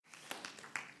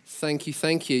Thank you,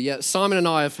 thank you. Yeah, Simon and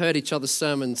I have heard each other's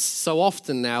sermons so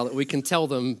often now that we can tell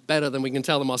them better than we can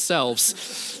tell them ourselves.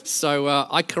 So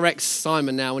I correct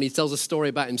Simon now when he tells a story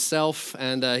about himself,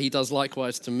 and he does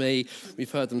likewise to me. We've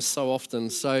heard them so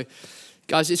often. So,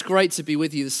 guys, it's great to be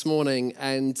with you this morning.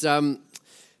 And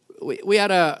we had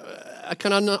a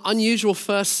kind of unusual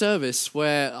first service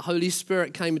where Holy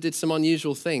Spirit came and did some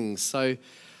unusual things. So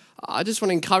I just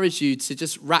want to encourage you to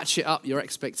just ratchet up your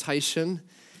expectation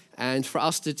and for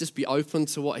us to just be open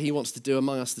to what he wants to do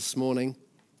among us this morning.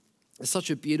 There's such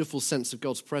a beautiful sense of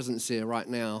God's presence here right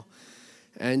now.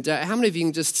 And how many of you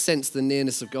can just sense the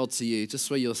nearness of God to you, just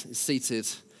where you're seated?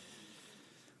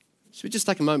 Should we just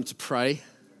take a moment to pray?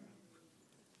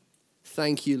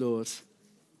 Thank you, Lord.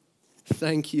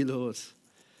 Thank you, Lord.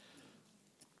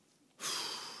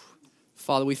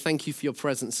 Father, we thank you for your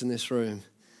presence in this room.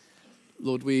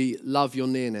 Lord, we love your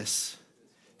nearness.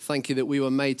 Thank you that we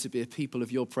were made to be a people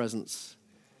of your presence.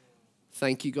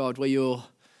 Thank you, God, where your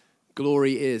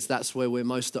glory is, that's where we're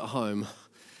most at home.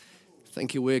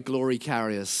 Thank you, we're glory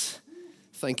carriers.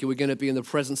 Thank you, we're going to be in the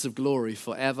presence of glory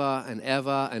forever and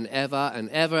ever and ever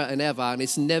and ever and ever, and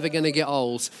it's never going to get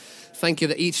old. Thank you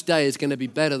that each day is going to be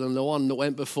better than the one that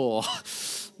went before.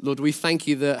 Lord, we thank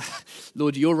you that,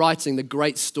 Lord, you're writing the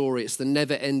great story. It's the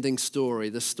never-ending story,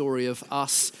 the story of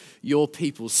us, your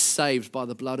people, saved by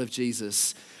the blood of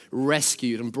Jesus,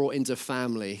 rescued and brought into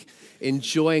family,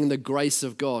 enjoying the grace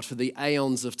of God for the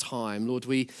aeons of time. Lord,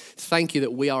 we thank you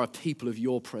that we are a people of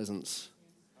your presence.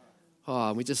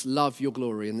 We just love your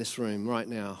glory in this room right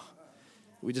now.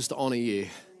 We just honor you.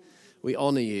 We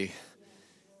honor you.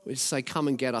 We just say, come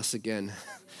and get us again.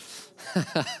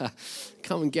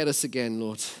 Come and get us again,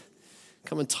 Lord.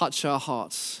 Come and touch our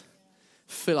hearts.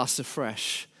 Fill us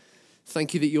afresh.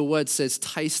 Thank you that your word says,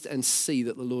 taste and see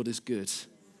that the Lord is good.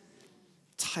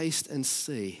 Taste and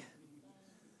see.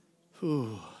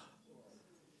 Ooh.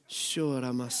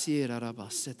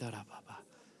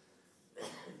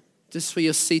 Just where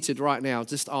you're seated right now,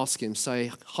 just ask him,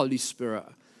 say, Holy Spirit,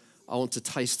 I want to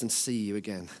taste and see you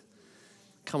again.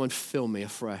 Come and fill me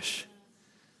afresh.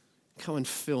 Come and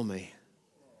fill me.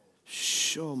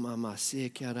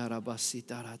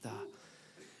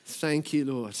 Thank you,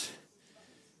 Lord.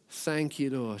 Thank you,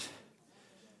 Lord.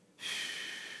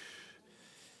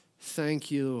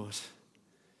 Thank you, Lord.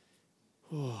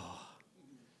 Oh,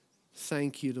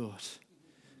 thank you, Lord.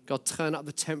 God, turn up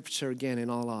the temperature again in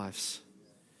our lives.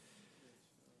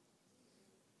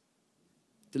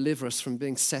 Deliver us from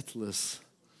being settlers.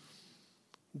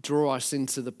 Draw us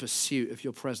into the pursuit of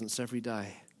your presence every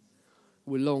day.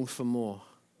 We long for more.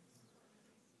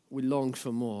 We long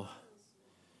for more.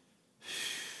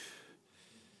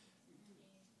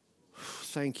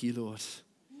 Thank you, Lord.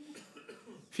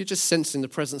 If you're just sensing the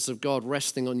presence of God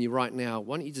resting on you right now,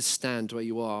 why don't you just stand where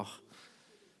you are?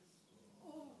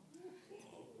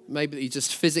 Maybe you're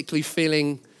just physically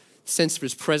feeling sense of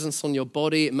his presence on your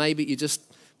body. Maybe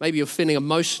you're feeling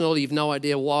emotional, you've no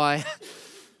idea why.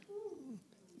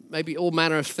 Maybe all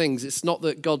manner of things. It's not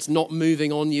that God's not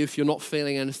moving on you if you're not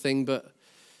feeling anything, but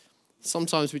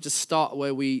sometimes we just start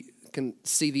where we can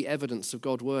see the evidence of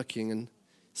God working. And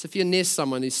so if you're near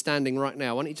someone who's standing right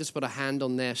now, why don't you just put a hand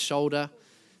on their shoulder,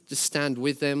 just stand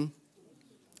with them.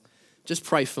 Just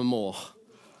pray for more.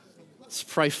 Just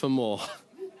pray for more.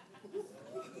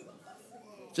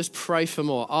 Just pray for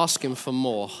more. Ask him for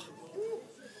more.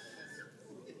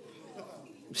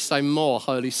 Say more,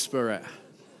 Holy Spirit.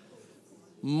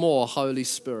 More, Holy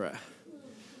Spirit.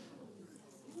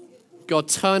 God,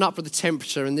 turn up the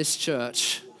temperature in this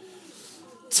church.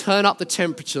 Turn up the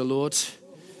temperature, Lord.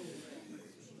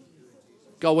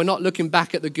 God, we're not looking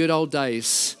back at the good old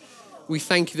days. We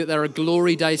thank you that there are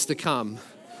glory days to come.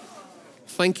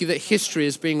 Thank you that history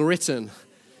is being written.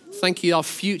 Thank you our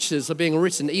futures are being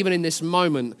written even in this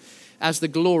moment as the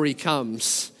glory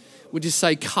comes. Would you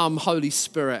say, come, Holy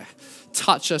Spirit,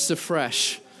 touch us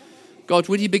afresh. God,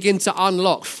 would you begin to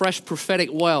unlock fresh prophetic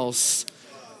wells?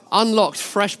 Unlocked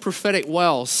fresh prophetic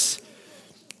wells.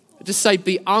 Just say,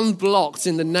 be unblocked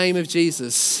in the name of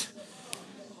Jesus.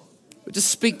 We just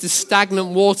speak to stagnant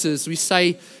waters. We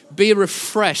say, be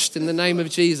refreshed in the name of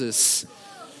Jesus.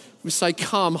 We say,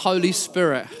 come, Holy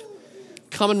Spirit.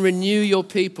 Come and renew your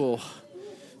people.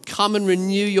 Come and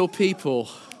renew your people.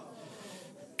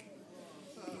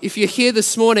 If you're here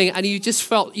this morning and you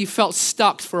felt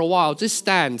stuck for a while, just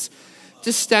stand.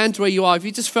 Just stand where you are. If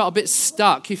you just felt a bit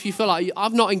stuck, if you feel like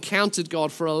I've not encountered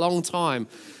God for a long time,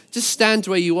 just stand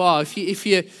where you are. If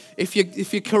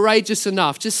you're courageous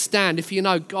enough, just stand. If you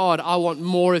know, God, I want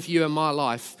more of you in my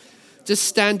life, just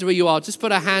stand where you are. Just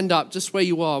put a hand up just where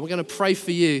you are. We're going to pray for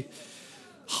you.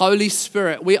 Holy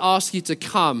Spirit, we ask you to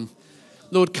come.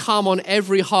 Lord, come on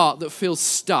every heart that feels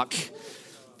stuck.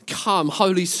 Come,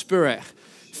 Holy Spirit.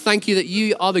 Thank you that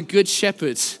you are the good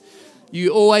shepherd.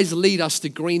 You always lead us to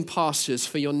green pastures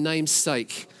for your name's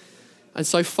sake. And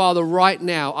so, Father, right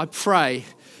now, I pray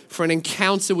for an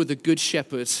encounter with the good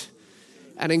shepherd.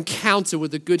 An encounter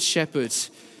with the good shepherd.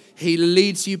 He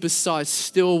leads you beside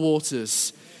still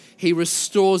waters. He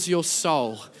restores your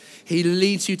soul. He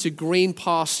leads you to green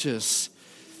pastures.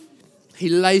 He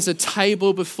lays a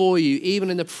table before you, even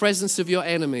in the presence of your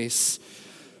enemies.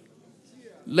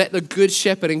 Let the good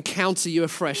shepherd encounter you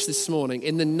afresh this morning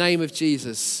in the name of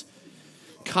Jesus.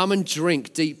 Come and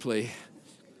drink deeply.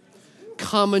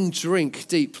 Come and drink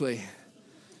deeply.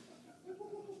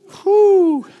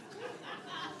 Whew.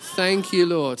 Thank you,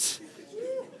 Lord.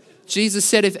 Jesus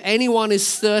said, if anyone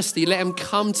is thirsty, let him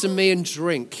come to me and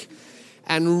drink,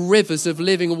 and rivers of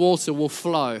living water will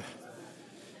flow.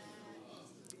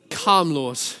 Come,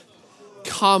 Lord.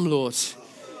 Come, Lord.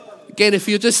 Again, if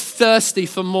you're just thirsty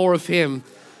for more of him,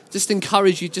 just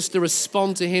encourage you just to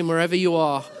respond to him wherever you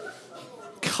are.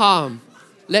 Come.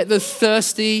 Let the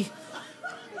thirsty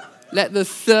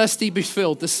be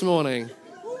filled this morning.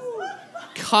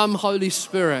 Come, Holy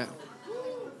Spirit.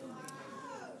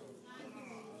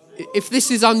 If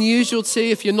this is unusual to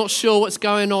you, if you're not sure what's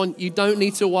going on, you don't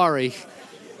need to worry.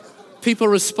 People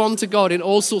respond to God in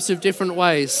all sorts of different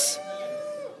ways.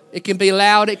 It can be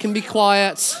loud, it can be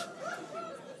quiet.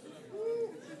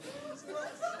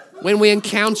 When we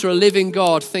encounter a living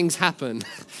God, things happen.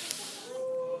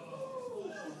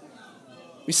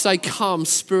 We say, come,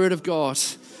 Spirit of God,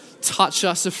 touch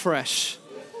us afresh.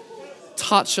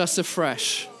 Touch us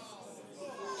afresh.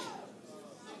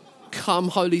 Come,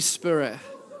 Holy Spirit.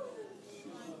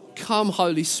 Come,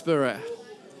 Holy Spirit.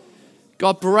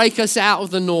 God, break us out of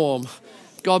the norm.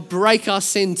 God, break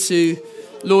us into,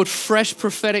 Lord, fresh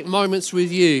prophetic moments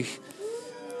with you.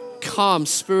 Come,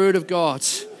 Spirit of God.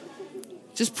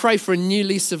 Just pray for a new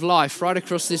lease of life right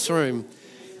across this room.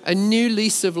 A new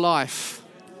lease of life.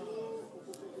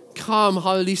 Come,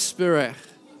 Holy Spirit.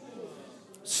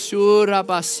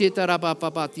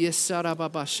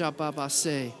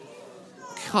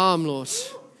 Come, Lord.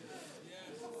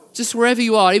 Just wherever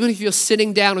you are, even if you're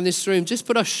sitting down in this room, just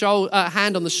put a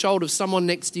hand on the shoulder of someone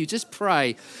next to you. Just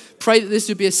pray. Pray that this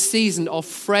would be a season of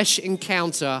fresh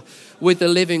encounter with the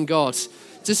living God.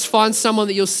 Just find someone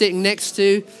that you're sitting next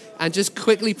to and just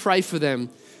quickly pray for them.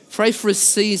 Pray for a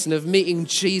season of meeting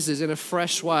Jesus in a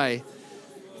fresh way.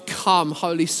 Come,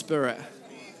 Holy Spirit.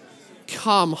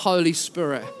 Come, Holy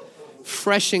Spirit.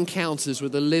 Fresh encounters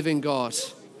with the living God.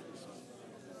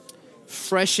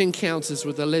 Fresh encounters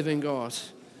with the living God.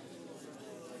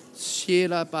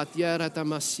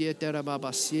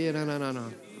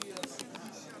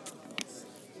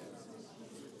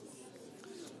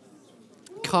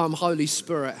 Come, Holy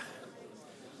Spirit.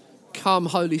 Come,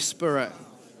 Holy Spirit.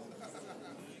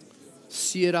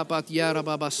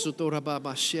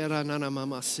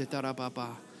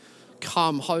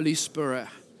 Come, Holy Spirit.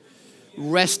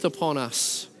 Rest upon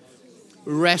us.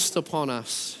 Rest upon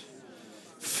us.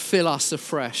 Fill us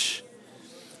afresh.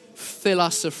 Fill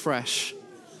us afresh.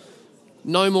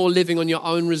 No more living on your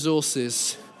own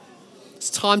resources.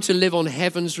 It's time to live on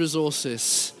heaven's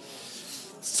resources.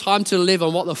 It's time to live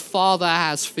on what the Father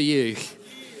has for you.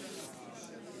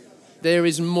 There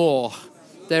is more.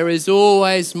 There is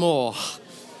always more.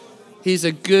 He's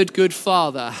a good, good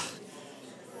Father.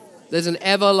 There's an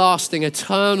everlasting,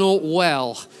 eternal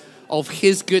well of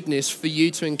his goodness for you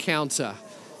to encounter.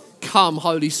 Come,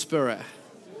 Holy Spirit.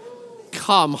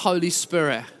 Come, Holy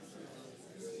Spirit.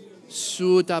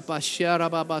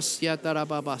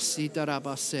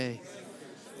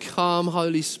 Come,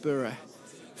 Holy Spirit.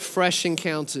 Fresh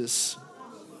encounters.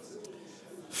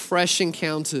 Fresh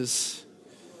encounters.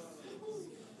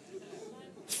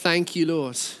 Thank you,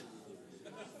 Lord.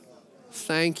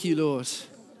 Thank you, Lord.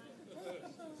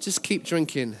 Just keep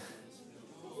drinking. Do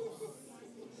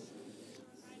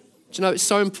you know, it's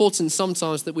so important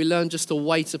sometimes that we learn just to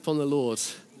wait upon the Lord.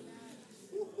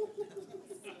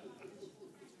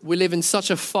 We live in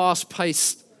such a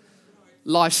fast-paced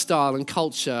lifestyle and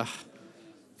culture.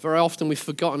 Very often we've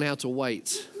forgotten how to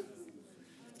wait.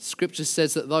 Scripture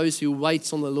says that those who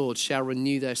wait on the Lord shall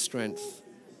renew their strength.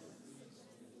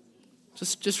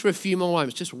 Just for a few more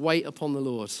moments, just wait upon the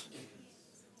Lord.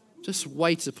 Just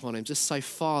wait upon him. Just say,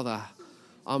 Father,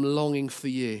 I'm longing for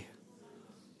you.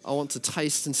 I want to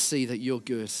taste and see that you're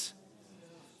good.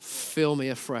 Fill me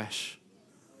afresh.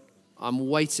 I'm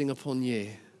waiting upon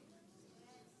you.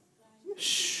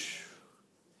 Shh.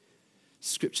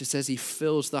 Scripture says he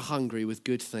fills the hungry with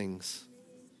good things.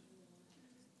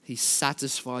 He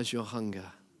satisfies your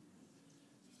hunger.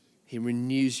 He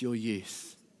renews your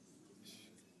youth.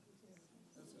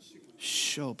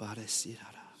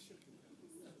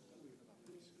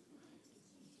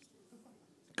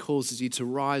 Causes you to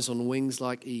rise on wings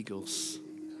like eagles.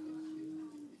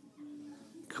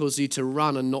 Causes you to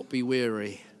run and not be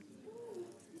weary.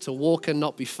 To walk and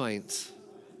not be faint.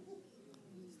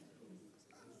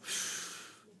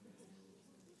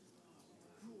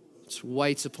 To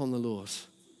wait upon the Lord.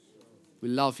 We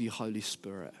love you, Holy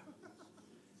Spirit.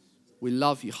 We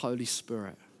love you, Holy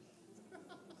Spirit.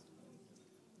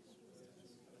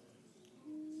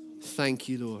 Thank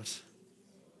you, Lord.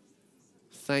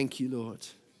 Thank you, Lord.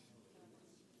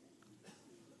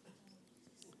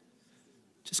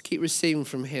 Just keep receiving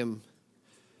from him.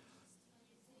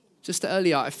 Just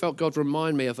earlier, I felt God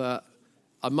remind me of a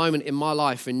moment in my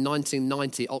life in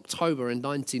 1990, October in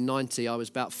 1990. I was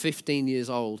about 15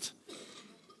 years old.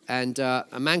 And a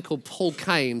man called Paul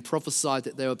Cain prophesied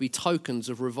that there would be tokens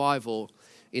of revival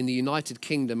in the United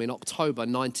Kingdom in October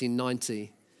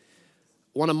 1990.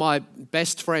 One of my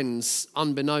best friends,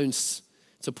 unbeknownst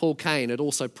to Paul Cain, had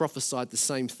also prophesied the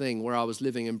same thing where I was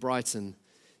living in Brighton.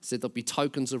 He said there'll be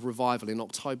tokens of revival in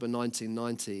October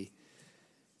 1990.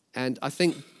 And I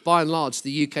think by and large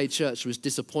the UK church was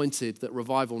disappointed that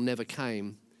revival never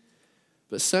came.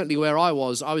 But certainly where I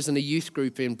was in a youth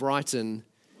group in Brighton,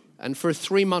 and for a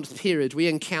 3-month period we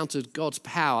encountered God's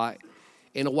power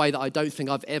in a way that I don't think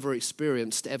I've ever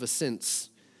experienced ever since.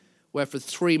 Where for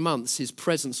 3 months his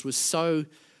presence was so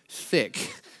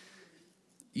thick,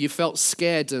 you felt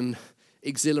scared and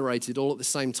exhilarated all at the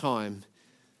same time.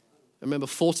 I remember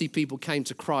 40 people came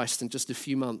to Christ in just a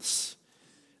few months.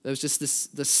 There was just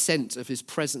the scent of his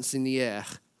presence in the air,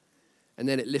 and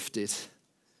then it lifted.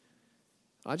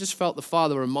 I just felt the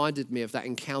Father reminded me of that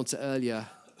encounter earlier.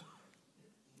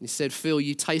 He said, Phil,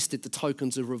 you tasted the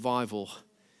tokens of revival.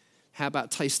 How about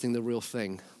tasting the real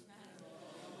thing?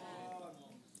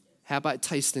 How about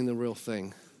tasting the real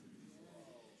thing?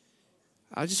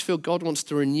 I just feel God wants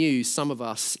to renew some of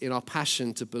us in our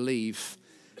passion to believe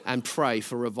and pray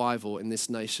for revival in this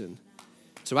nation.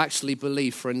 To actually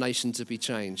believe for a nation to be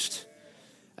changed.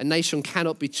 A nation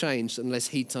cannot be changed unless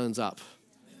he turns up.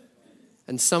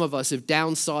 And some of us have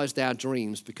downsized our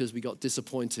dreams because we got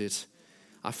disappointed.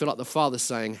 I feel like the Father's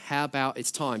saying, how about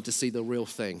it's time to see the real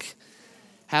thing?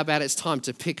 How about it's time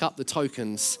to pick up the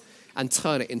tokens and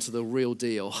turn it into the real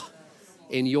deal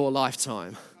in your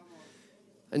lifetime?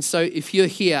 And so if you're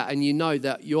here and you know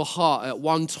that your heart at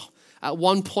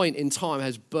one point in time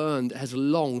has burned, has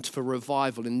longed for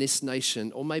revival in this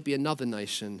nation or maybe another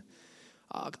nation,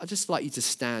 I'd just like you to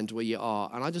stand where you are.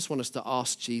 And I just want us to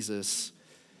ask Jesus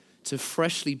to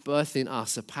freshly birth in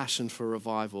us a passion for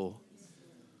revival.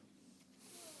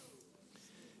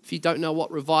 If you don't know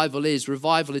what revival is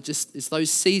it's those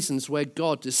seasons where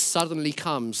God just suddenly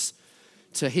comes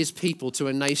to his people, to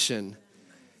a nation,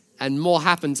 and more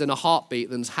happens in a heartbeat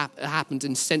than happened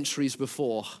in centuries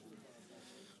before.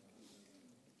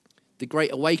 The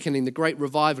Great Awakening, the Great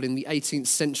Revival in the 18th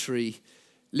century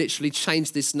literally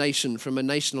changed this nation from a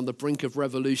nation on the brink of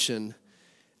revolution,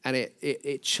 and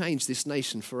it changed this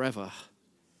nation forever.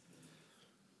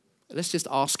 Let's just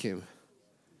ask him.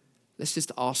 Let's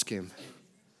just ask him.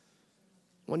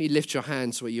 Why don't you lift your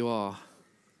hands where you are?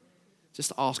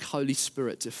 Just ask Holy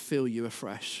Spirit to fill you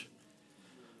afresh.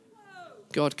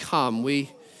 God, come. We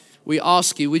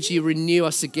ask you, would you renew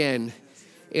us again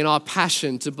in our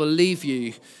passion to believe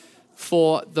you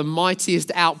for the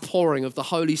mightiest outpouring of the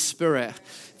Holy Spirit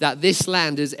that this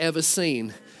land has ever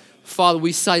seen. Father,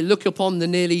 we say, look upon the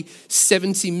nearly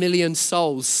 70 million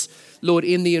souls, Lord,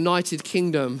 in the United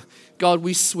Kingdom. God,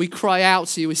 we cry out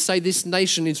to you. We say this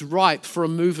nation is ripe for a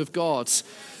move of God.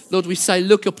 Lord, we say,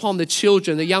 look upon the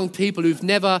children, the young people who've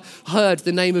never heard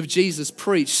the name of Jesus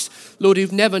preached. Lord,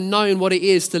 who've never known what it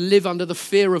is to live under the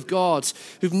fear of God,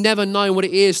 who've never known what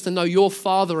it is to know your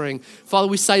fathering. Father,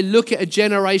 we say, look at a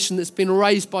generation that's been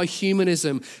raised by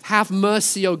humanism. Have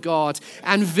mercy, O God,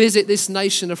 and visit this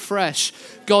nation afresh.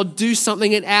 God, do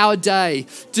something in our day.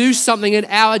 Do something in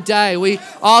our day. We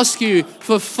ask you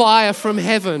for fire from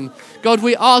heaven. God,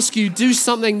 we ask you, do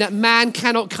something that man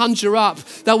cannot conjure up,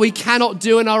 that we cannot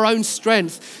do in our own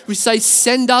strength. We say,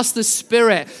 send us the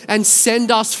Spirit and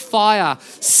send us fire.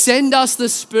 Send us the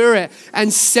Spirit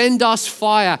and send us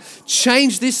fire.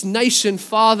 Change this nation,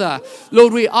 Father.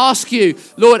 Lord, we ask you,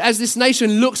 Lord, as this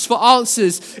nation looks for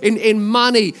answers in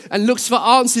money and looks for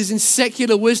answers in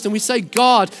secular wisdom, we say,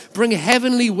 God, bring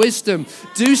heavenly wisdom.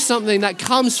 Do something that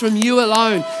comes from you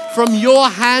alone, from your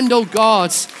hand, oh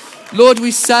God. Lord,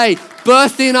 we say,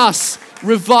 birth in us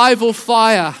revival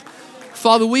fire.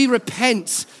 Father, we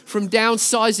repent from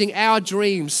downsizing our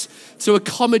dreams to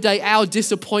accommodate our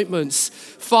disappointments.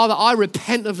 Father, I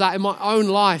repent of that in my own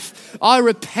life. I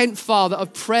repent, Father,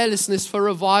 of prayerlessness for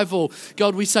revival.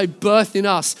 God, we say, birth in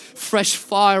us fresh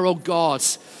fire, oh God.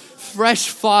 Fresh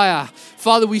fire.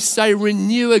 Father, we say,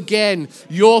 renew again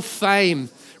your fame.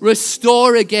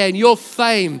 Restore again your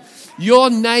fame, your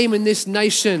name in this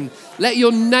nation. Let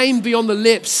your name be on the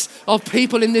lips of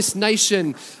people in this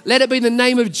nation. Let it be the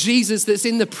name of Jesus that's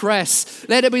in the press.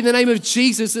 Let it be the name of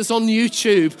Jesus that's on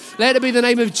YouTube. Let it be the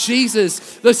name of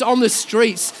Jesus that's on the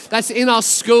streets, that's in our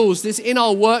schools, that's in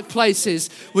our workplaces.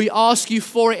 We ask you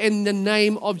for it in the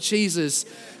name of Jesus.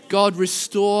 God,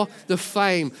 restore the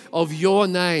fame of your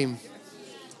name.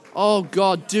 Oh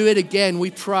God, do it again, we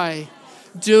pray.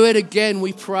 Do it again,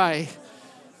 we pray.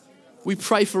 We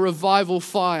pray for revival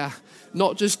fire,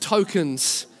 not just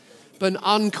tokens, but an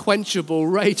unquenchable,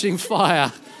 raging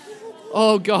fire.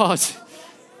 Oh God,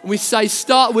 we say,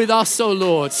 start with us, oh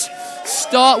Lord.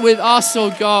 Start with us,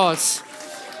 oh God.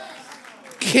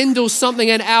 Kindle something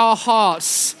in our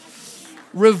hearts.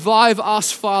 Revive us,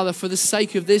 Father, for the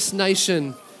sake of this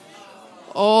nation.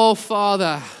 Oh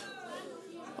Father,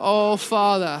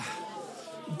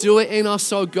 do it in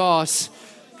us, oh God.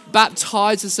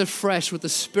 Baptize us afresh with the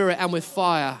Spirit and with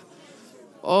fire.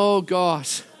 Oh God.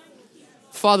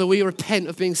 Father, we repent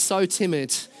of being so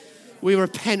timid. We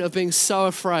repent of being so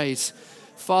afraid.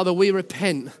 Father, we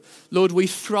repent. Lord, we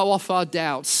throw off our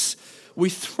doubts. We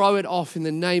throw it off in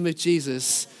the name of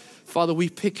Jesus. Father, we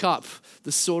pick up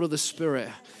the sword of the Spirit,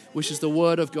 which is the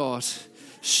word of God,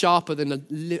 sharper than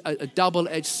a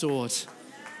double-edged sword,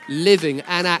 living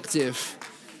and active.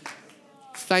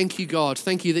 Thank you, God.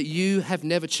 Thank you that you have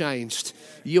never changed.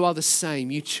 You are the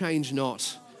same. You change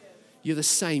not. You're the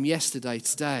same yesterday,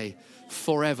 today,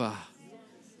 forever.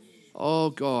 Oh,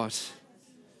 God.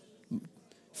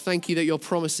 Thank you that your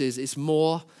promises is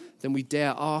more than we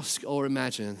dare ask or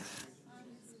imagine.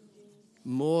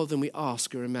 More than we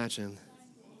ask or imagine.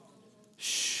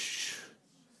 Shh.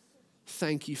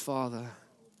 Thank you, Father.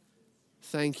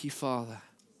 Thank you, Father.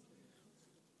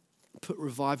 Put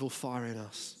revival fire in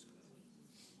us.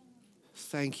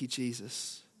 Thank you,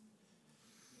 Jesus.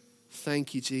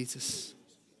 Thank you, Jesus.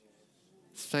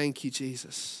 Thank you,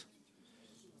 Jesus.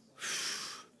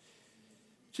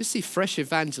 Just see fresh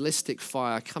evangelistic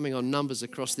fire coming on numbers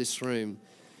across this room.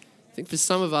 I think for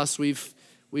some of us, we've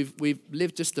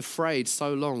lived just afraid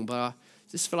so long, but I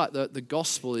just feel like the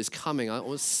gospel is coming. I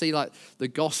want to see like the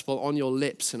gospel on your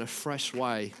lips in a fresh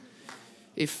way.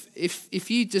 If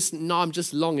you just know, I'm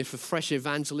just longing for fresh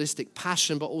evangelistic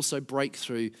passion, but also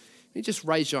breakthrough. You just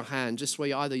raise your hand, just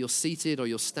where either you're seated or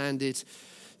you're standed.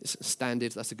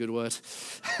 Standed, that's a good word.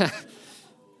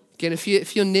 Again,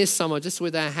 if you're near someone, just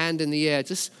with their hand in the air,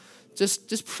 just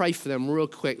pray for them real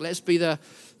quick. Let's be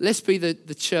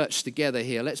the church together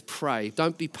here. Let's pray.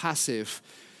 Don't be passive.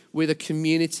 We're the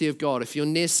community of God. If you're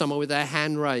near someone with their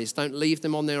hand raised, don't leave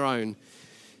them on their own.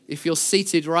 If you're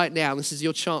seated right now, this is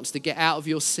your chance to get out of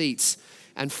your seats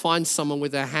and find someone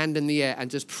with their hand in the air and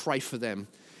just pray for them.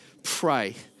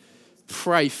 Pray.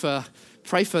 Pray for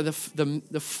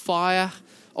the fire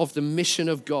of the mission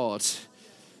of God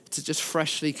to just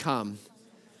freshly come.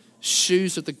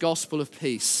 Shoes of the gospel of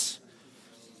peace.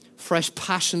 Fresh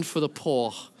passion for the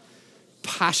poor.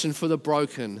 Passion for the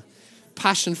broken.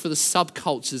 Passion for the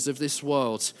subcultures of this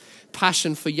world.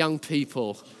 Passion for young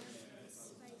people.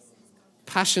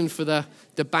 Passion for the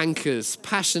bankers.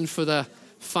 Passion for the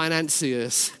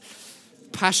financiers.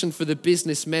 Passion for the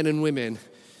businessmen and women.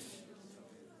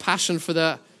 Passion for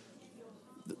the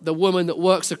woman that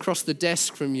works across the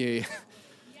desk from you.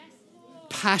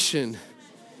 Passion.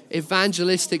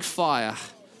 Evangelistic fire.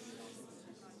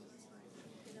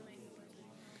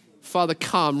 Father,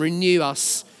 come, renew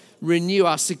us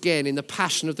again in the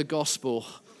passion of the gospel.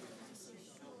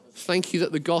 Thank you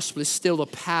that the gospel is still the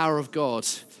power of God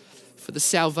for the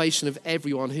salvation of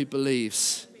everyone who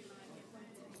believes.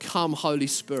 Come, Holy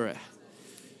Spirit.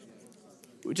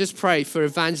 We just pray for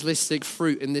evangelistic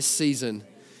fruit in this season.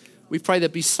 We pray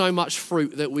there'd be so much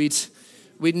fruit that we'd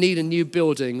need a new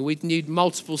building. We'd need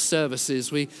multiple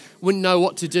services. We wouldn't know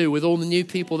what to do with all the new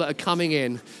people that are coming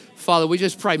in. Father, we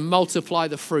just pray, multiply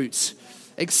the fruits.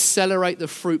 Accelerate the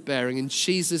fruit bearing in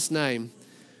Jesus' name.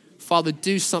 Father,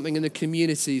 do something in the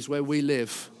communities where we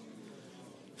live.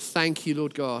 Thank you,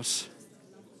 Lord God.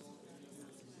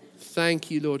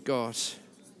 Thank you, Lord God.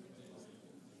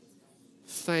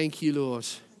 Thank you, Lord.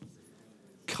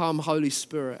 Come, Holy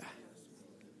Spirit.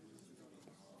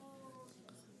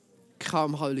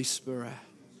 Come, Holy Spirit.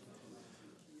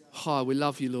 Oh, we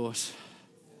love you, Lord.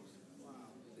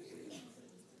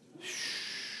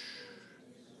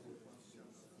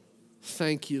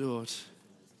 Thank you, Lord.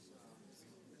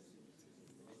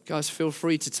 Guys, feel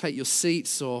free to take your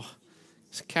seats or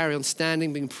carry on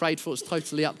standing, being prayed for. It's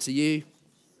totally up to you.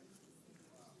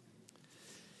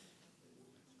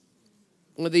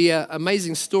 One of the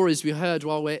amazing stories we heard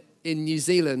while we're in New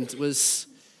Zealand was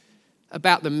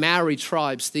about the Maori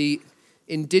tribes, the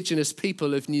indigenous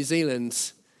people of New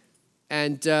Zealand.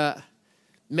 And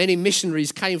many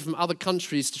missionaries came from other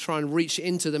countries to try and reach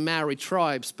into the Maori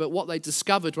tribes. But what they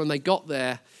discovered when they got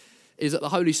there is that the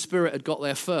Holy Spirit had got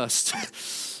there first.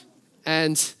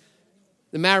 And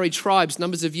the Maori tribes,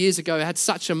 numbers of years ago, had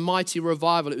such a mighty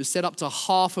revival. It was set up to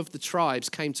half of the tribes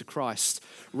came to Christ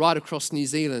right across New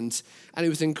Zealand. And it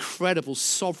was an incredible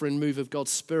sovereign move of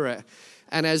God's Spirit.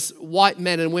 And as white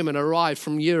men and women arrived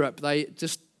from Europe, they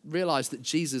just realized that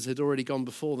Jesus had already gone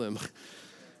before them.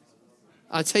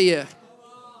 I tell you,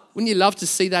 wouldn't you love to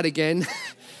see that again?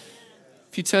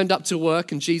 If you turned up to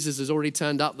work and Jesus has already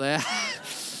turned up there.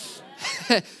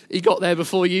 He got there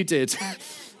before you did.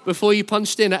 Before you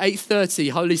punched in at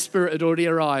 8:30, Holy Spirit had already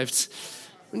arrived.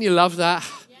 Wouldn't you love that?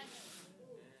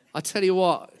 I tell you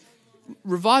what,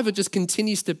 revival just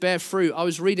continues to bear fruit. I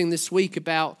was reading this week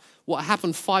about what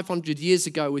happened 500 years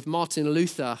ago with Martin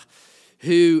Luther,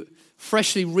 who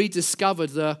freshly rediscovered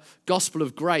the gospel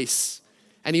of grace.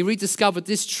 And he rediscovered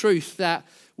this truth that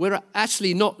we're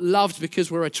actually not loved because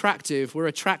we're attractive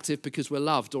because we're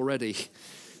loved already.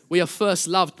 We are first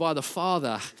loved by the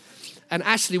Father. And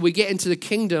actually we get into the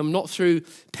kingdom not through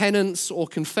penance or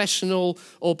confessional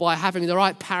or by having the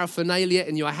right paraphernalia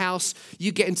in your house.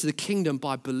 You get into the kingdom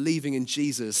by believing in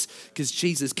Jesus because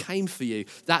Jesus came for you.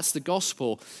 That's the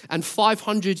gospel. And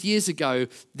 500 years ago,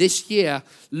 this year,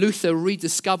 Luther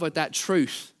rediscovered that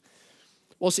truth.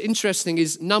 What's interesting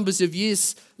is numbers of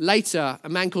years later, a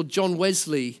man called John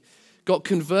Wesley got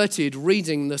converted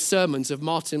reading the sermons of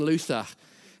Martin Luther.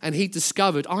 And he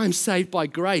discovered, I'm saved by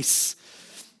grace.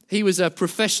 He was a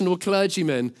professional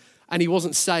clergyman and he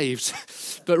wasn't saved.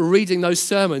 But reading those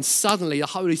sermons, suddenly the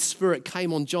Holy Spirit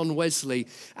came on John Wesley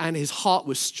and his heart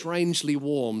was strangely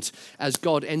warmed as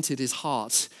God entered his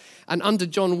heart. And under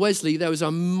John Wesley, there was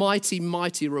a mighty,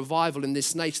 mighty revival in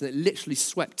this nation that literally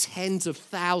swept tens of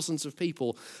thousands of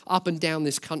people up and down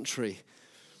this country.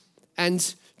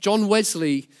 And John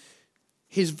Wesley,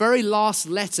 his very last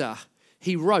letter,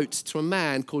 he wrote to a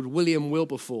man called William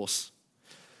Wilberforce.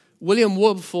 William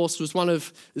Wilberforce was one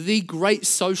of the great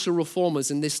social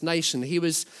reformers in this nation. He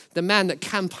was the man that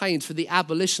campaigned for the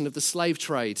abolition of the slave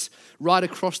trade right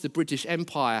across the British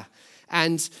Empire.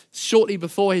 And shortly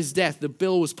before his death, the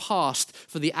bill was passed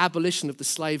for the abolition of the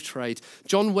slave trade.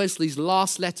 John Wesley's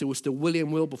last letter was to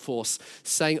William Wilberforce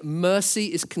saying, mercy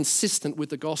is consistent with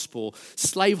the gospel.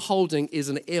 Slaveholding is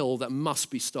an ill that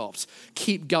must be stopped.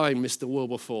 Keep going, Mr.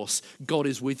 Wilberforce. God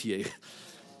is with you.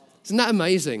 Isn't that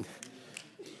amazing?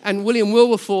 And William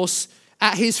Wilberforce,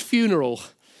 at his funeral,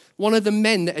 one of the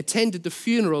men that attended the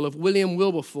funeral of William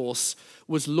Wilberforce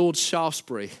was Lord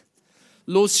Shaftesbury.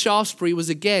 Lord Shaftesbury was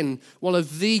again one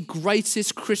of the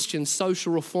greatest Christian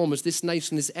social reformers this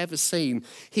nation has ever seen.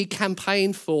 He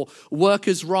campaigned for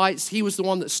workers' rights. He was the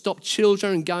one that stopped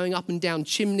children going up and down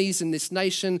chimneys in this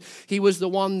nation. He was the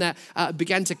one that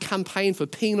began to campaign for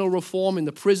penal reform in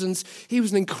the prisons. He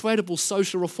was an incredible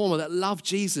social reformer that loved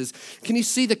Jesus. Can you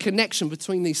see the connection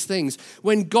between these things?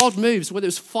 When God moves, whether it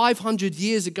was 500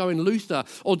 years ago in Luther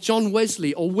or John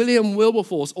Wesley or William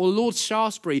Wilberforce or Lord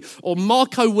Shaftesbury or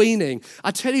Marco Weening, I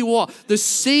tell you what, the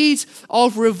seed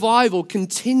of revival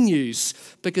continues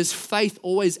because faith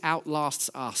always outlasts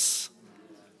us.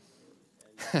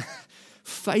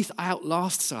 Faith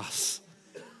outlasts us.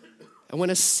 And when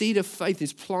a seed of faith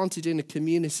is planted in a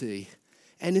community,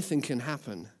 anything can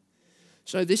happen.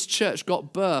 So this church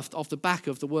got birthed off the back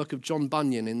of the work of John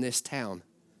Bunyan in this town.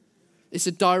 It's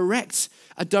a direct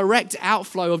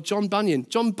outflow of John Bunyan.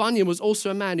 John Bunyan was also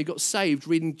a man who got saved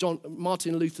reading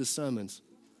Martin Luther's sermons.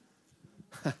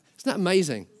 Isn't that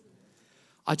amazing?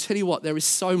 I tell you what, there is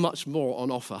so much more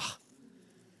on offer.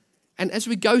 And as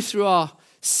we go through our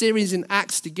series in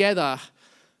Acts together,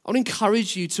 I want to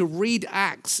encourage you to read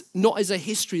Acts not as a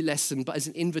history lesson, but as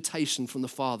an invitation from the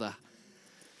Father.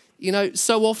 You know,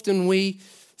 so often we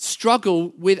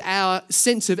struggle with our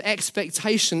sense of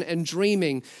expectation and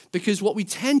dreaming because what we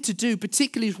tend to do,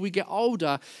 particularly as we get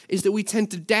older, is that we tend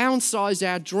to downsize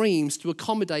our dreams to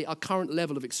accommodate our current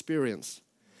level of experience.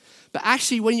 But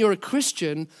actually, when you're a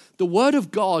Christian, the Word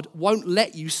of God won't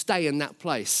let you stay in that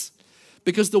place.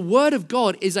 Because the Word of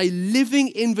God is a living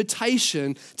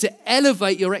invitation to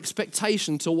elevate your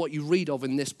expectation to what you read of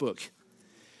in this book.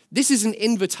 This is an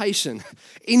invitation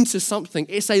into something.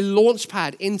 It's a launch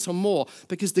pad into more.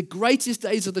 Because the greatest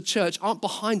days of the church aren't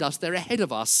behind us, they're ahead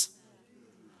of us.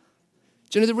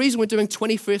 Do you know the reason we're doing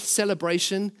 25th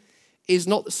celebration is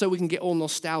not so we can get all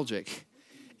nostalgic.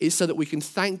 It's so that we can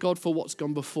thank God for what's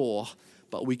gone before,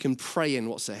 but we can pray in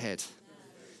what's ahead.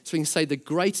 So we can say the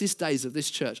greatest days of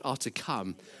this church are to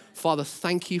come. Father,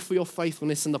 thank you for your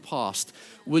faithfulness in the past.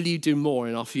 Will you do more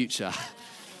in our future?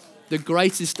 The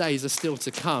greatest days are still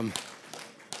to come.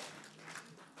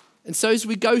 And so as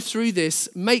we go through this,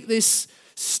 make this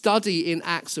study in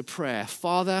Acts a prayer.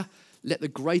 Father, let the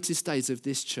greatest days of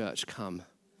this church come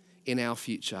in our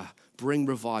future. Bring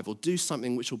revival. Do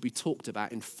something which will be talked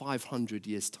about in 500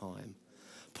 years' time.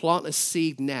 Plant a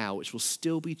seed now which will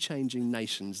still be changing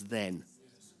nations then.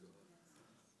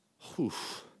 Whew.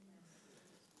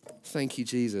 Thank you,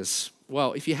 Jesus.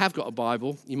 Well, if you have got a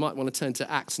Bible, you might want to turn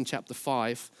to Acts in chapter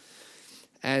 5.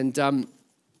 And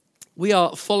we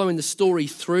are following the story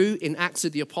through in Acts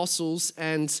of the Apostles.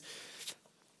 And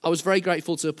I was very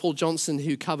grateful to Paul Johnson,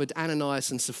 who covered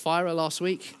Ananias and Sapphira last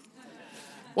week.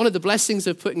 One of the blessings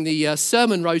of putting the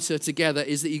sermon rota together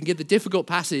is that you can give the difficult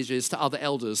passages to other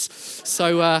elders.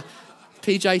 So,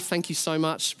 PJ, thank you so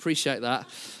much. Appreciate that.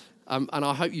 And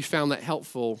I hope you found that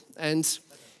helpful. And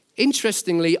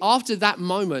interestingly, after that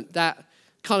moment, that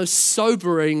kind of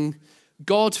sobering,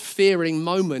 God-fearing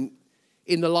moment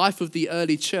in the life of the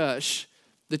early church,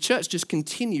 the church just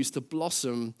continues to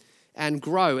blossom and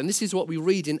grow. And this is what we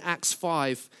read in Acts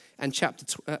 5 and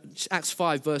Acts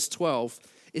 5 verse 12.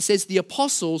 It says, the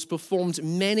apostles performed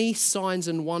many signs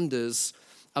and wonders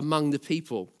among the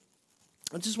people.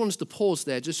 I just want us to pause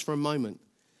there just for a moment.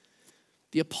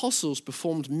 The apostles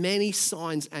performed many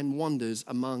signs and wonders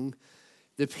among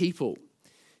the people.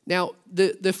 Now,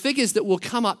 the figures that will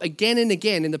come up again and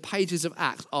again in the pages of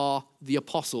Acts are the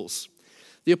apostles.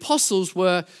 The apostles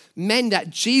were men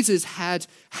that Jesus had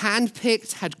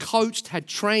handpicked, had coached, had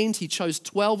trained. He chose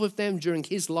 12 of them during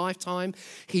his lifetime.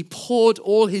 He poured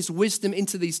all his wisdom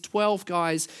into these 12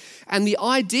 guys. And the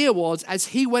idea was, as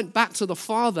he went back to the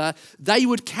Father, they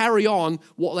would carry on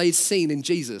what they'd seen in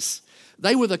Jesus.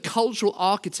 They were the cultural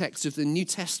architects of the New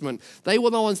Testament. They were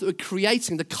the ones that were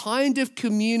creating the kind of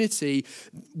community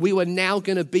we were now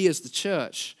going to be as the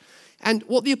church. And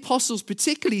what the apostles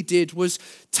particularly did was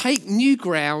take new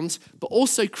ground, but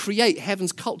also create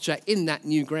heaven's culture in that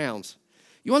new ground.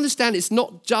 You understand it's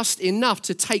not just enough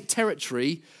to take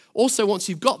territory. Also, once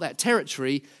you've got that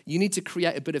territory, you need to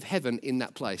create a bit of heaven in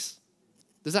that place.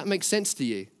 Does that make sense to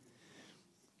you?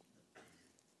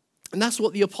 And that's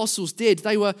what the apostles did.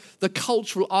 They were the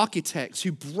cultural architects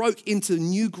who broke into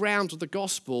new ground of the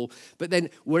gospel, but then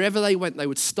wherever they went, they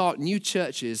would start new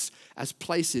churches as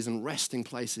places and resting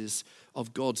places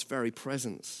of God's very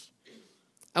presence.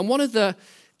 And one of the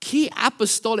key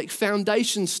apostolic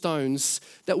foundation stones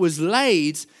that was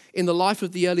laid in the life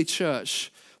of the early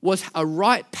church was a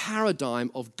right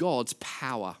paradigm of God's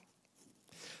power.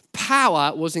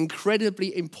 Power was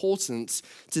incredibly important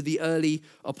to the early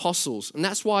apostles. And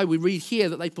that's why we read here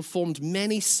that they performed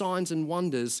many signs and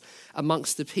wonders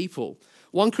amongst the people.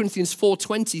 1 Corinthians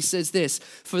 4:20 says this,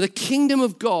 "For the kingdom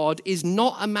of God is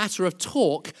not a matter of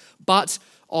talk, but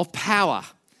of power."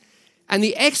 And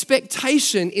the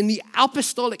expectation in the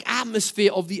apostolic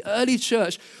atmosphere of the early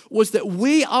church was that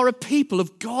we are a people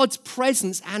of God's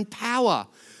presence and power.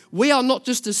 We are not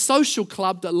just a social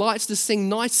club that likes to sing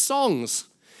nice songs.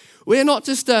 We're not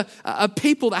just a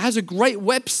people that has a great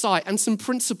website and some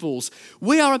principles.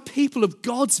 We are a people of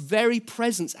God's very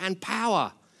presence and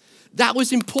power. That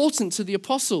was important to the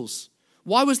apostles.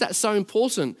 Why was that so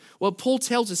important? Well, Paul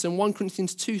tells us in 1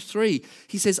 Corinthians 2:3,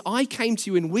 he says, "I came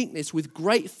to you in weakness with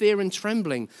great fear and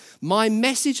trembling. My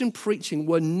message and preaching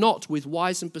were not with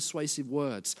wise and persuasive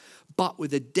words, but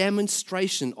with a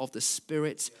demonstration of the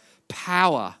Spirit's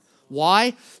power."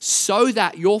 Why? So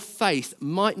that your faith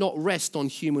might not rest on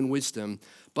human wisdom,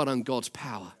 but on God's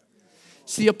power.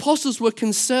 See, the apostles were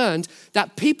concerned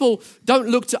that people don't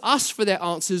look to us for their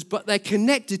answers, but they're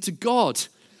connected to God.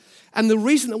 And the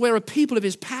reason that we're a people of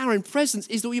his power and presence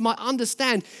is that we might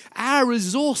understand our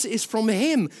resource is from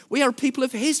him. We are a people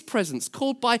of his presence,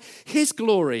 called by his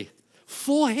glory,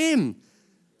 for him.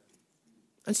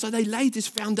 And so they laid this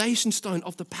foundation stone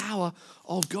of the power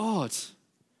of God.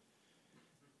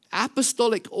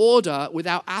 Apostolic order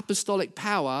without apostolic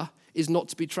power is not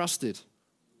to be trusted.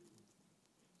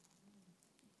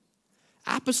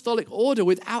 Apostolic order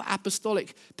without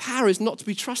apostolic power is not to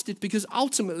be trusted, because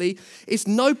ultimately it's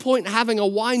no point having a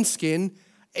wineskin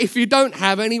if you don't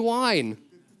have any wine.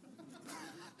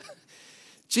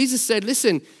 Jesus said,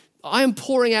 listen, I am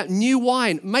pouring out new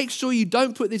wine. Make sure you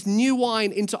don't put this new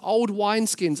wine into old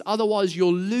wineskins. Otherwise,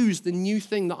 you'll lose the new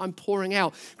thing that I'm pouring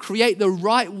out. Create the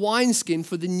right wineskin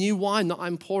for the new wine that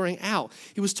I'm pouring out.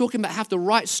 He was talking about have the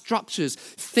right structures,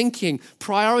 thinking,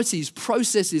 priorities,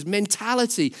 processes,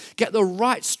 mentality. Get the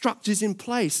right structures in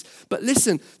place. But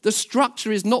listen, the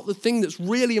structure is not the thing that's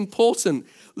really important.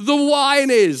 The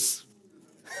wine is.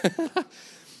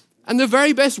 And the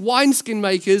very best wineskin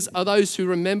makers are those who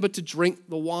remember to drink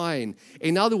the wine.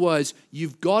 In other words,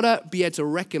 you've got to be able to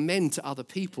recommend to other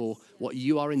people what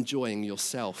you are enjoying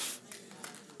yourself.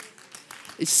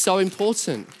 It's so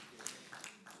important.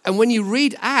 And when you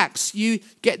read Acts, you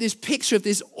get this picture of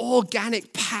this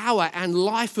organic power and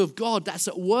life of God that's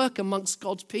at work amongst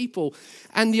God's people.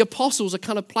 And the apostles are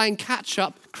kind of playing catch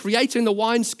up, creating the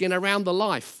wineskin around the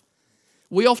life.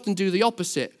 We often do the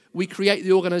opposite. We create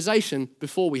the organization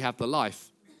before we have the life.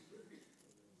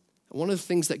 And one of the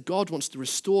things that God wants to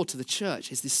restore to the church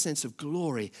is this sense of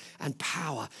glory and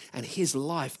power and his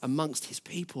life amongst his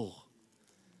people.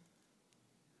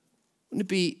 Wouldn't it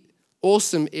be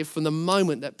awesome if from the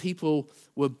moment that people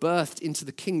were birthed into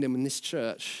the kingdom in this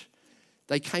church,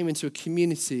 they came into a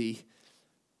community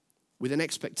with an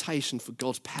expectation for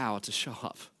God's power to show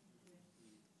up?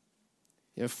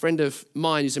 You know, a friend of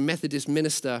mine who's a Methodist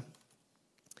minister,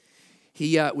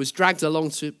 he was dragged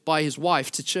along by his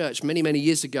wife to church many, many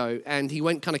years ago, and he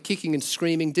went kind of kicking and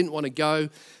screaming, didn't want to go,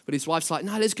 but his wife's like,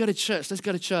 no, let's go to church.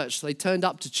 So they turned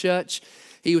up to church.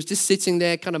 He was just sitting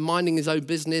there kind of minding his own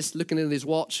business, looking at his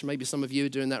watch. Maybe some of you are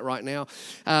doing that right now.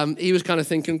 He was kind of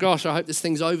thinking, gosh, I hope this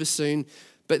thing's over soon.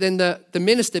 But then the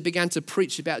minister began to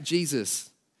preach about Jesus.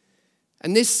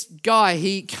 And this guy,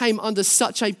 he came under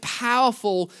such a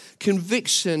powerful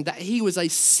conviction that he was a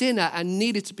sinner and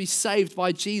needed to be saved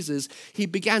by Jesus. He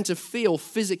began to feel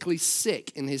physically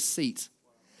sick in his seat,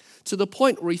 to the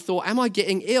point where he thought, am I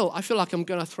getting ill? I feel like I'm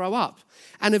going to throw up.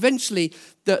 And eventually,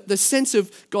 the sense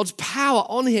of God's power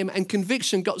on him and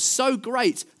conviction got so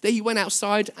great that he went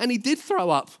outside and he did throw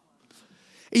up.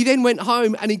 He then went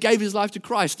home and he gave his life to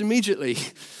Christ immediately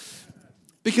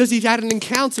because he'd had an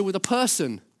encounter with a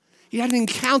person. He had an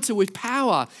encounter with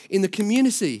power in the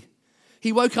community.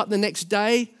 He woke up the next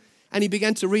day and he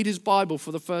began to read his Bible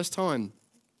for the first time.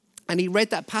 And he read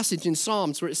that passage in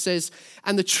Psalms where it says,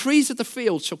 and the trees of the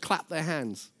field shall clap their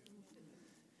hands.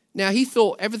 Now he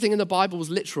thought everything in the Bible was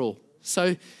literal.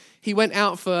 So he went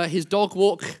out for his dog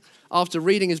walk after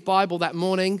reading his Bible that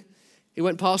morning. He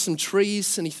went past some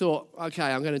trees and he thought, okay,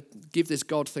 I'm going to give this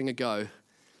God thing a go.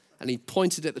 And he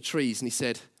pointed at the trees and he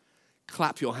said,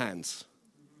 clap your hands.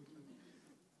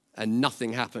 And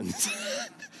nothing happened.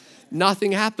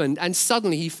 Nothing happened. And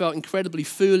suddenly he felt incredibly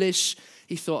foolish.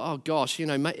 He thought, oh gosh,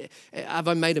 have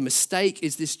I made a mistake?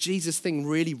 Is this Jesus thing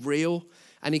really real?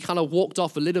 And he kind of walked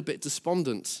off a little bit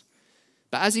despondent.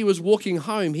 But as he was walking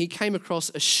home, he came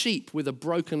across a sheep with a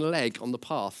broken leg on the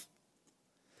path.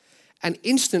 And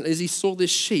instantly as he saw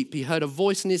this sheep, he heard a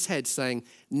voice in his head saying,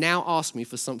 now ask me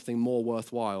for something more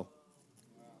worthwhile.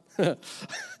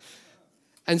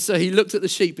 And so he looked at the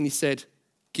sheep and he said,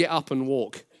 get up and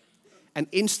walk. And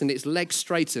instantly its legs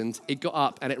straightened, it got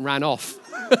up and it ran off.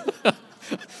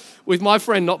 With my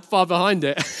friend not far behind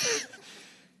it.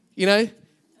 You know,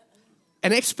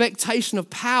 an expectation of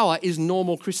power is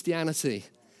normal Christianity.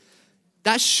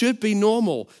 That should be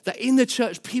normal. That in the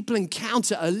church people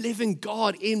encounter a living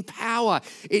God in power.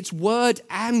 It's word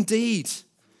and deed.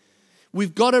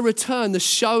 We've got to return the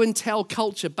show and tell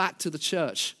culture back to the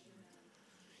church.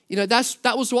 You know,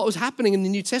 that was what was happening in the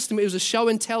New Testament. It was a show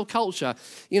and tell culture.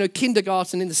 You know,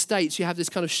 kindergarten in the States, you have this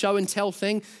kind of show and tell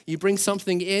thing. You bring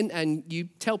something in and you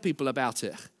tell people about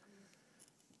it.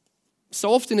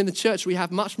 So often in the church, we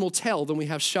have much more tell than we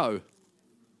have show.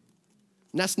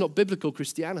 And that's not biblical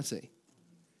Christianity.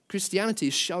 Christianity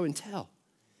is show and tell.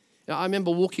 Now, I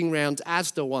remember walking around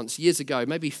Asda once, years ago,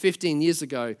 maybe 15 years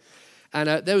ago,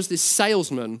 and there was this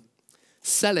salesman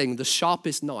selling the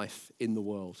sharpest knife in the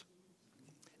world.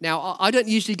 Now, I don't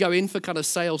usually go in for kind of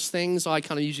sales things. I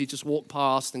kind of usually just walk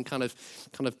past and kind of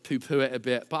poo-poo it a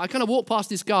bit. But I kind of walked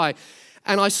past this guy,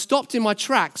 and I stopped in my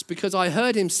tracks because I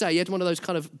heard him say, he had one of those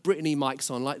kind of Brittany mics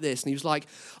on like this, and he was like,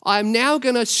 I am now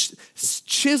going to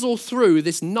chisel through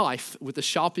this knife with the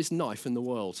sharpest knife in the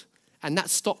world. And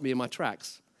that stopped me in my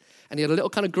tracks. And he had a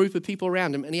little kind of group of people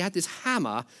around him, and he had this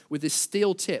hammer with this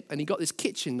steel tip, and he got this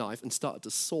kitchen knife and started to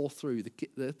saw through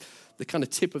the kind of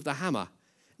tip of the hammer.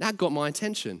 That got my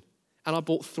attention. And I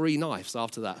bought 3 knives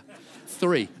after that.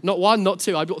 3. Not 1, not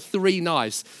 2. I bought 3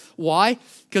 knives. Why?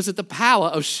 Because of the power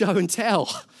of show and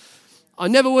tell. I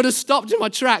never would have stopped in my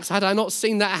tracks had I not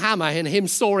seen that hammer and him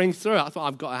sawing through it. I thought,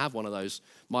 I've got to have one of those.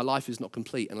 My life is not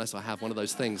complete unless I have one of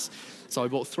those things. So I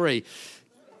bought 3.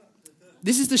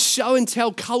 This is the show and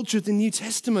tell culture of the New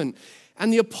Testament.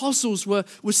 And the apostles were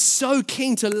so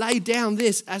keen to lay down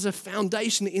this as a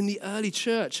foundation in the early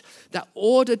church, that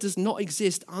order does not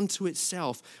exist unto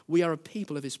itself. We are a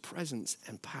people of his presence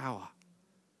and power.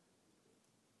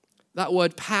 That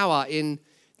word power in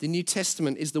the New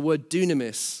Testament is the word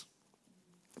dunamis,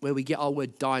 where we get our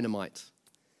word dynamite.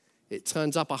 It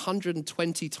turns up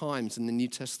 120 times in the New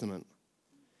Testament.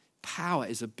 Power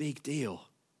is a big deal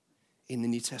in the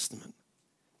New Testament.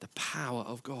 The power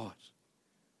of God.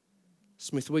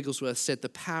 Smith Wigglesworth said, the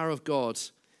power of God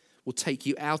will take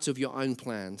you out of your own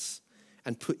plans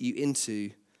and put you into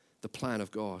the plan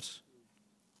of God.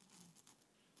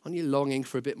 Aren't you longing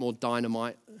for a bit more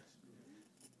dynamite? A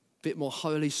bit more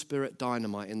Holy Spirit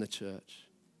dynamite in the church?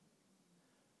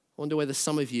 I wonder whether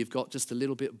some of you have got just a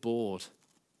little bit bored.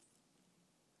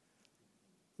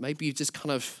 Maybe you've just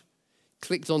kind of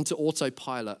clicked onto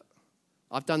autopilot.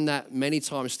 I've done that many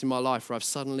times through my life where I've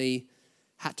suddenly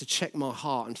had to check my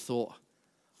heart and thought,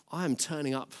 I am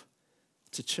turning up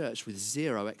to church with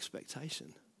 0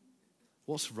 expectation.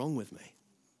 What's wrong with me?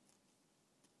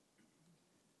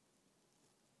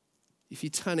 If you're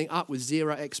turning up with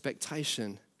 0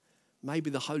 expectation, maybe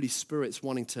the Holy Spirit's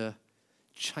wanting to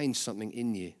change something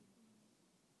in you.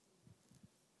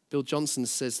 Bill Johnson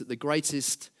says that the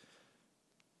greatest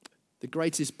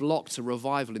block to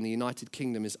revival in the United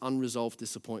Kingdom is unresolved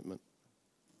disappointment.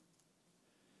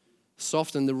 So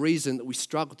often the reason that we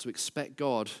struggle to expect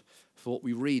God for what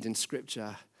we read in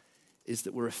Scripture is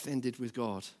that we're offended with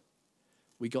God.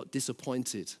 We got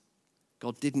disappointed.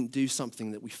 God didn't do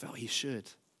something that we felt he should.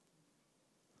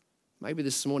 Maybe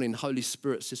this morning the Holy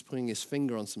Spirit's just putting his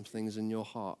finger on some things in your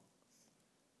heart.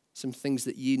 Some things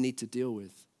that you need to deal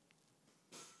with.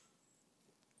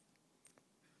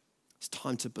 It's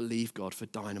time to believe God for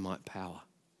dynamite power.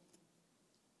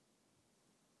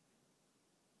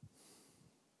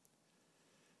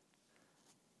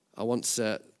 I once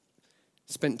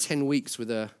spent 10 weeks with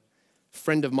a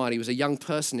friend of mine. He was a young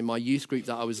person in my youth group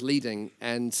that I was leading,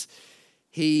 and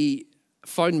he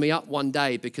phoned me up one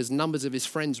day because numbers of his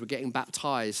friends were getting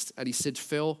baptized, and he said,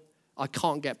 Phil, I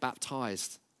can't get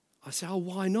baptized. I said, oh,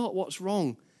 why not? What's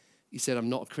wrong? He said, I'm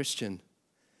not a Christian.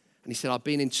 And he said,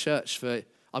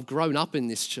 I've grown up in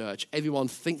this church. Everyone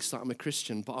thinks that I'm a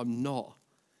Christian, but I'm not,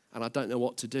 and I don't know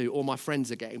what to do. All my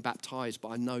friends are getting baptized, but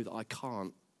I know that I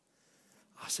can't.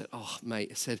 I said, oh, mate,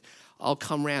 I said, I'll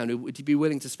come round. Would you be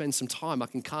willing to spend some time? I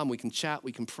can come, we can chat,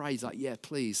 we can pray. He's like, yeah,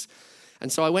 please.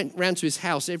 And so I went round to his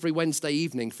house every Wednesday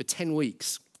evening for 10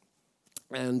 weeks.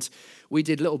 And we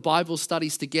did little Bible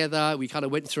studies together. We kind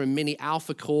of went through a mini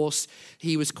alpha course.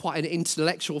 He was quite an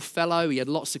intellectual fellow. He had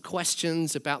lots of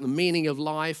questions about the meaning of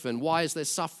life and why is there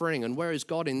suffering and where is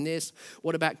God in this?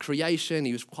 What about creation?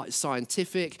 He was quite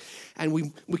scientific. And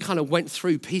we kind of went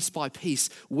through piece by piece,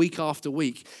 week after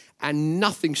week, and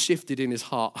nothing shifted in his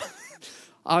heart.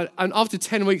 And after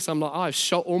 10 weeks, I'm like, I've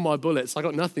shot all my bullets. I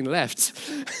got nothing left.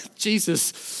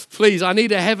 Jesus, please, I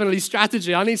need a heavenly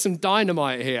strategy. I need some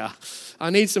dynamite here. I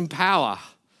need some power.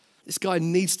 This guy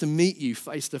needs to meet you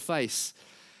face to face.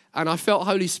 And I felt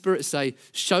Holy Spirit say,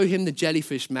 show him the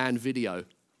Jellyfish Man video.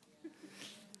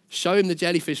 Show him the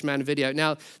Jellyfish Man video.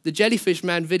 Now, the Jellyfish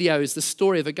Man video is the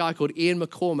story of a guy called Ian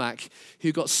McCormack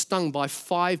who got stung by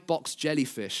 5 box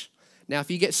jellyfish. Now, if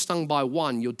you get stung by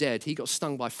 1, you're dead. He got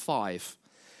stung by 5.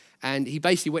 And he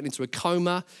basically went into a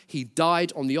coma. He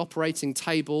died on the operating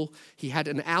table. He had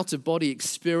an out-of-body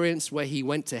experience where he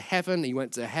went to heaven, he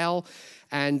went to hell,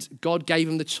 and God gave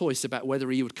him the choice about whether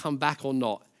he would come back or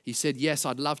not. He said, yes,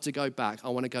 I'd love to go back. I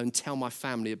want to go and tell my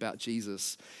family about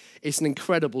Jesus. It's an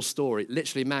incredible story.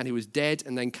 Literally, a man who was dead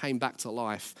and then came back to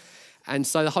life. And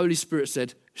so the Holy Spirit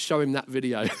said, show him that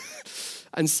video.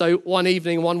 And so one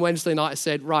evening, one Wednesday night, I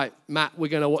said, right, Matt, we're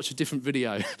going to watch a different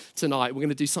video tonight. We're going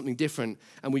to do something different.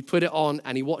 And we put it on,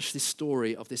 and he watched this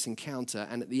story of this encounter.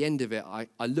 And at the end of it,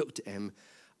 I looked at him,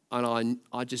 and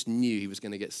I just knew he was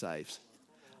going to get saved.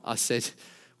 I said,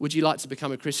 would you like to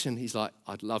become a Christian? He's like,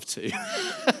 I'd love to.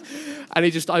 And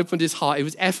he just opened his heart. It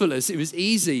was effortless. It was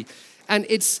easy. And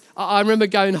I remember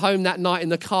going home that night in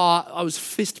the car. I was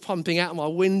fist pumping out my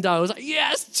window. I was like,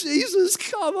 yes, Jesus,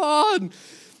 come on.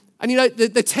 And you know,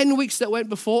 the 10 weeks that went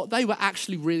before, they were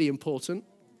actually really important.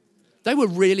 They were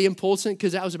really important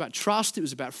because that was about trust. It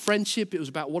was about friendship. It was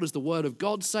about what does the Word of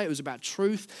God say. It was about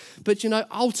truth. But you know,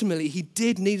 ultimately, he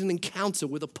did need an encounter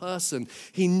with a person.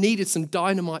 He needed some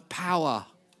dynamite power.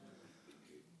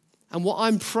 And what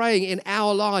I'm praying in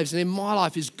our lives and in my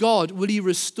life is, God, will you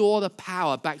restore the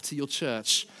power back to your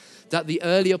church that the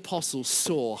early apostles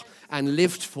saw and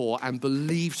lived for and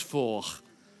believed for?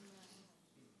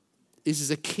 This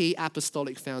is a key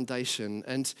apostolic foundation.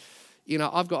 And,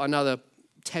 I've got another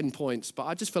 10 points, but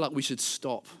I just feel like we should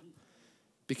stop.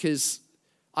 Because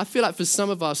I feel like for some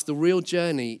of us, the real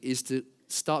journey is to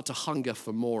start to hunger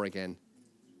for more again.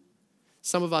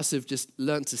 Some of us have just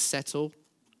learned to settle,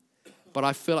 but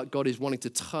I feel like God is wanting to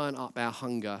turn up our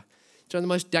hunger. Do you know the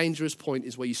most dangerous point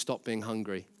is where you stop being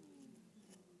hungry?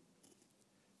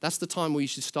 That's the time where you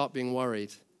should start being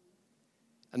worried.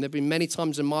 And there have been many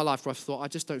times in my life where I've thought, I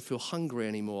just don't feel hungry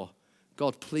anymore.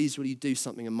 God, please will you do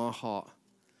something in my heart?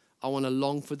 I want to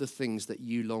long for the things that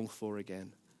you long for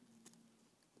again.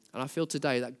 And I feel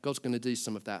today that God's going to do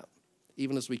some of that,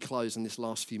 even as we close in this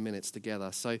last few minutes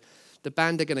together. So the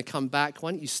band are going to come back.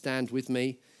 Why don't you stand with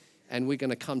me, and we're going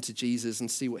to come to Jesus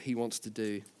and see what he wants to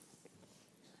do.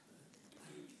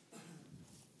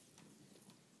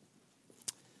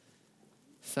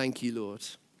 Thank you, Lord.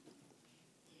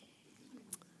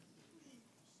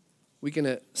 We're going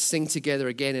to sing together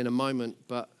again in a moment,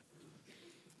 but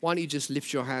why don't you just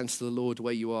lift your hands to the Lord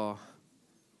where you are?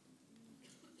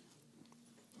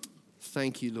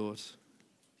 Thank you, Lord.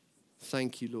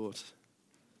 Thank you, Lord.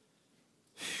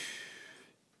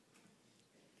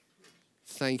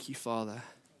 Thank you, Father.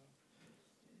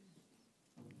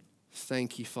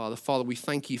 Thank you, Father. Father, we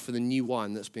thank you for the new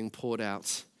wine that's being poured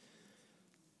out.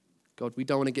 God, we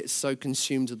don't want to get so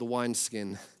consumed with the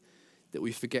wineskin that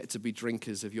we forget to be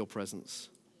drinkers of your presence,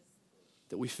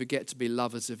 that we forget to be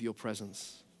lovers of your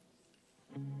presence.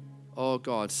 Oh,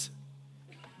 God,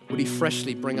 would he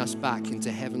freshly bring us back into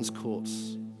heaven's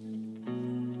courts?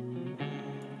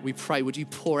 We pray, would you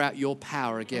pour out your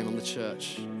power again on the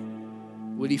church?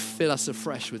 Would he fill us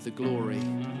afresh with the glory?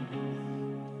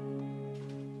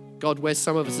 God, where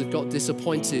some of us have got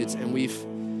disappointed and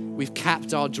we've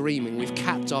capped our dreaming, we've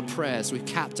capped our prayers, we've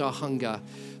capped our hunger,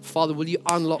 Father, will you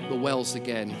unlock the wells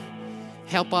again?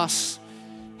 Help us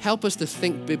to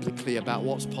think biblically about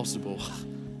what's possible.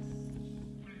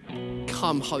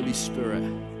 Come, Holy Spirit.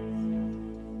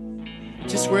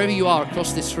 Just wherever you are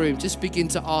across this room, just begin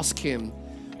to ask him,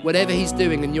 whatever he's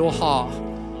doing in your heart.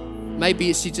 Maybe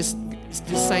it's you just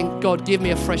saying, God, give me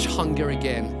a fresh hunger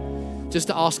again. Just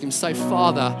to ask him, say,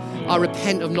 Father, I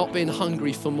repent of not being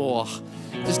hungry for more.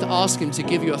 Just to ask him to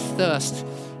give you a thirst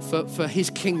for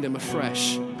his kingdom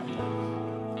afresh.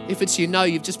 If it's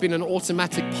you've just been an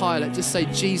automatic pilot, just say,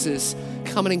 Jesus,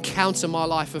 come and encounter my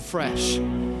life afresh.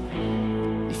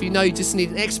 If you just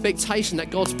need an expectation that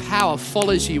God's power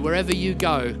follows you wherever you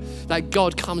go, that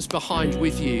God comes behind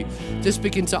with you, just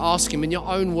begin to ask him in your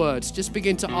own words. Just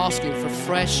begin to ask him for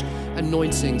fresh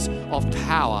anointings of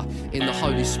power in the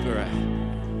Holy Spirit.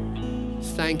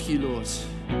 Thank you, Lord.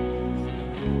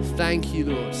 Thank you,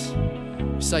 Lord.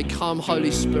 Say, come,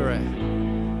 Holy Spirit.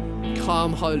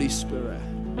 Come, Holy Spirit.